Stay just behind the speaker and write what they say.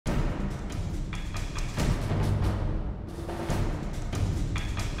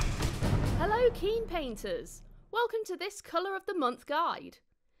keen painters! Welcome to this Colour of the Month guide.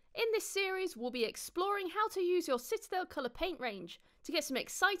 In this series we'll be exploring how to use your Citadel Colour paint range to get some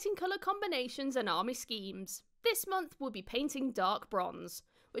exciting colour combinations and army schemes. This month we'll be painting dark bronze,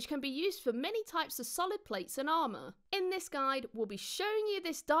 which can be used for many types of solid plates and armour. In this guide we'll be showing you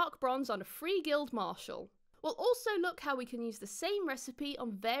this dark bronze on a free guild marshal. We'll also look how we can use the same recipe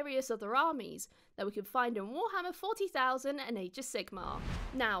on various other armies that we can find in Warhammer 40,000 and Age of Sigmar.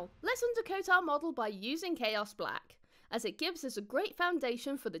 Now, let's undercoat our model by using Chaos Black, as it gives us a great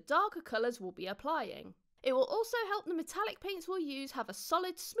foundation for the darker colours we'll be applying. It will also help the metallic paints we'll use have a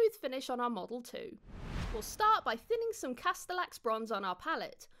solid, smooth finish on our model too. We'll start by thinning some Castellax bronze on our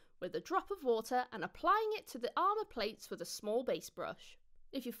palette, with a drop of water and applying it to the armour plates with a small base brush.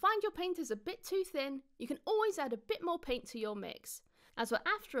 If you find your paint is a bit too thin, you can always add a bit more paint to your mix, as we're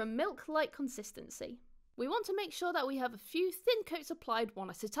after a milk-like consistency. We want to make sure that we have a few thin coats applied one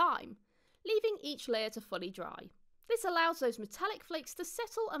at a time, leaving each layer to fully dry. This allows those metallic flakes to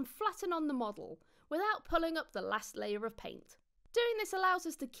settle and flatten on the model, without pulling up the last layer of paint. Doing this allows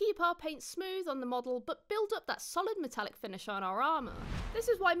us to keep our paint smooth on the model but build up that solid metallic finish on our armour. This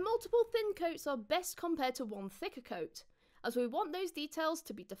is why multiple thin coats are best compared to one thicker coat, as we want those details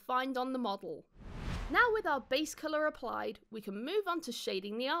to be defined on the model. Now with our base colour applied, we can move on to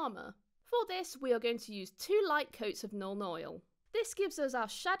shading the armour. For this we are going to use 2 light coats of Nuln Oil. This gives us our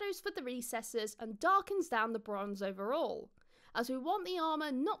shadows for the recesses and darkens down the bronze overall, as we want the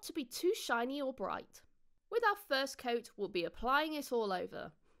armour not to be too shiny or bright. With our first coat we'll be applying it all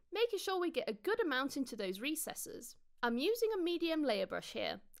over, making sure we get a good amount into those recesses. I'm using a medium layer brush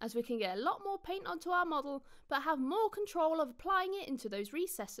here, as we can get a lot more paint onto our model but have more control of applying it into those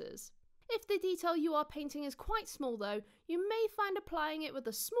recesses. If the detail you are painting is quite small though, you may find applying it with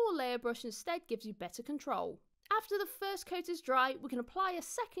a small layer brush instead gives you better control. After the first coat is dry, we can apply a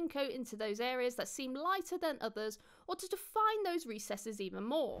second coat into those areas that seem lighter than others, or to define those recesses even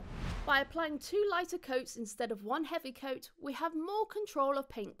more. By applying 2 lighter coats instead of 1 heavy coat, we have more control of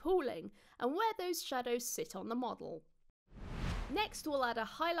paint pooling and where those shadows sit on the model. Next we'll add a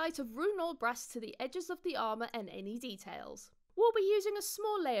highlight of rune or brass to the edges of the armour and any details. We'll be using a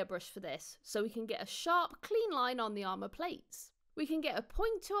small layer brush for this, so we can get a sharp, clean line on the armour plates. We can get a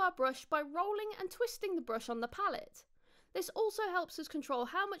point to our brush by rolling and twisting the brush on the palette. This also helps us control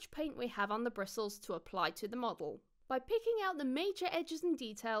how much paint we have on the bristles to apply to the model. By picking out the major edges and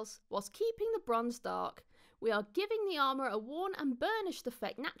details, whilst keeping the bronze dark, we are giving the armour a worn and burnished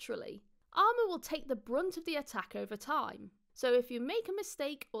effect naturally. Armour will take the brunt of the attack over time. So if you make a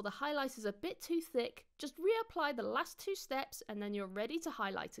mistake or the highlight is a bit too thick, just reapply the last 2 steps and then you're ready to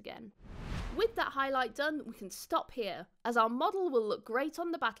highlight again. With that highlight done, we can stop here, as our model will look great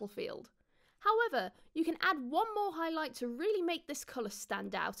on the battlefield. However, you can add one more highlight to really make this colour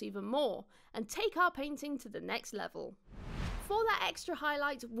stand out even more, and take our painting to the next level. For that extra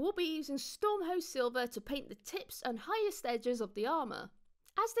highlight, we'll be using Stormhost Silver to paint the tips and highest edges of the armour.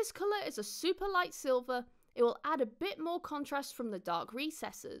 As this colour is a super light silver, it will add a bit more contrast from the dark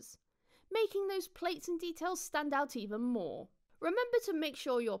recesses, making those plates and details stand out even more. Remember to make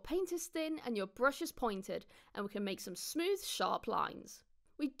sure your paint is thin and your brush is pointed, and we can make some smooth, sharp lines.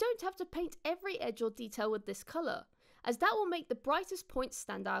 We don't have to paint every edge or detail with this colour, as that will make the brightest points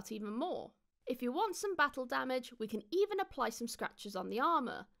stand out even more. If you want some battle damage, we can even apply some scratches on the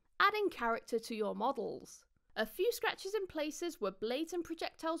armour, adding character to your models. A few scratches in places where blades and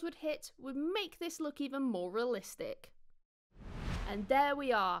projectiles would hit would make this look even more realistic. And there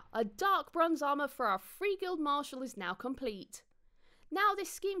we are, a dark bronze armour for our free guild marshal is now complete. Now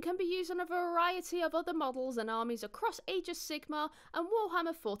this scheme can be used on a variety of other models and armies across Age of Sigmar and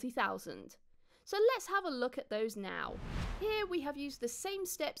Warhammer 40,000. So let's have a look at those now. Here we have used the same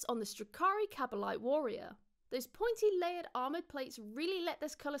steps on the Strykari Kabalite warrior. Those pointy layered armoured plates really let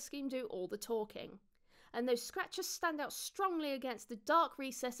this colour scheme do all the talking, and those scratches stand out strongly against the dark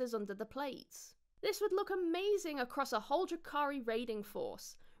recesses under the plates. This would look amazing across a whole Strykari raiding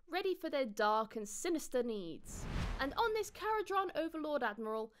force, ready for their dark and sinister needs. And on this Caradron Overlord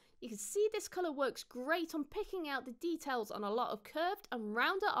Admiral, you can see this colour works great on picking out the details on a lot of curved and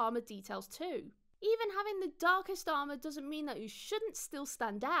rounder armour details too. Even having the darkest armour doesn't mean that you shouldn't still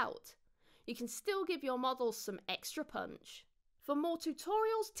stand out. You can still give your models some extra punch. For more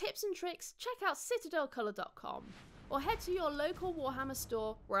tutorials, tips and tricks, check out citadelcolour.com or head to your local Warhammer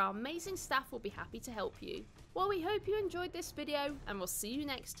store where our amazing staff will be happy to help you. Well, we hope you enjoyed this video and we'll see you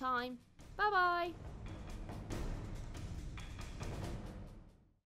next time. Bye bye!